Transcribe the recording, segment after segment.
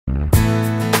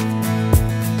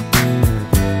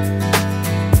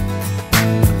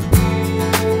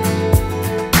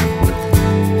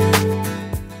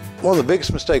One of the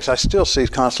biggest mistakes I still see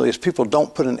constantly is people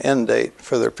don't put an end date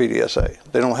for their PDSA.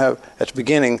 They don't have, at the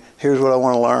beginning, here's what I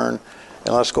want to learn,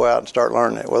 and let's go out and start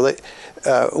learning it. Well,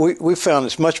 we found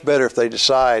it's much better if they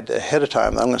decide ahead of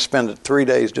time that I'm going to spend 3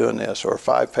 days doing this, or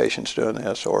 5 patients doing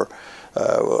this, or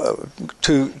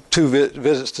two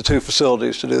visits to 2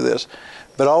 facilities to do this,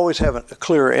 but always have a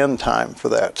clear end time for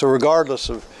that. So regardless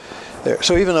of,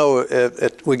 so even though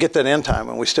we get that end time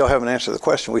and we still haven't answered the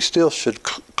question, we still should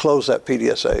close that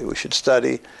PDSA. We should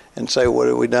study and say, what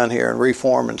have we done here, and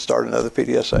reform and start another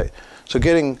PDSA. So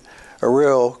getting a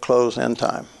real close end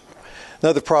time.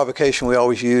 Another provocation we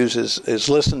always use is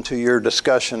listen to your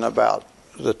discussion about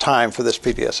the time for this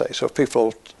PDSA. So if people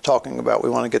are talking about,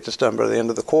 we want to get this done by the end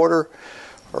of the quarter,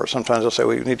 or sometimes they'll say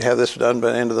we need to have this done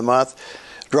by the end of the month,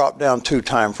 drop down 2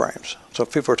 time frames. So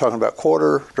if people are talking about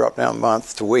quarter, drop down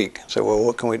month to week. Say, well,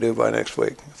 what can we do by next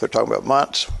week? If they're talking about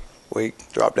months,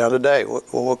 week, drop down to day. Well,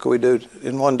 what can we do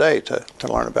in 1 day to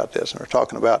learn about this? And we're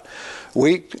talking about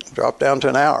week, drop down to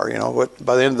an hour. You know,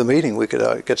 by the end of the meeting, we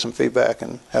could get some feedback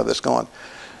and have this going.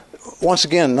 Once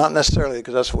again, not necessarily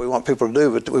because that's what we want people to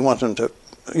do, but we want them to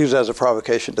use it as a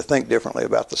provocation to think differently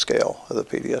about the scale of the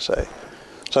PDSA.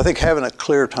 So I think having a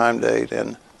clear time date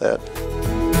and that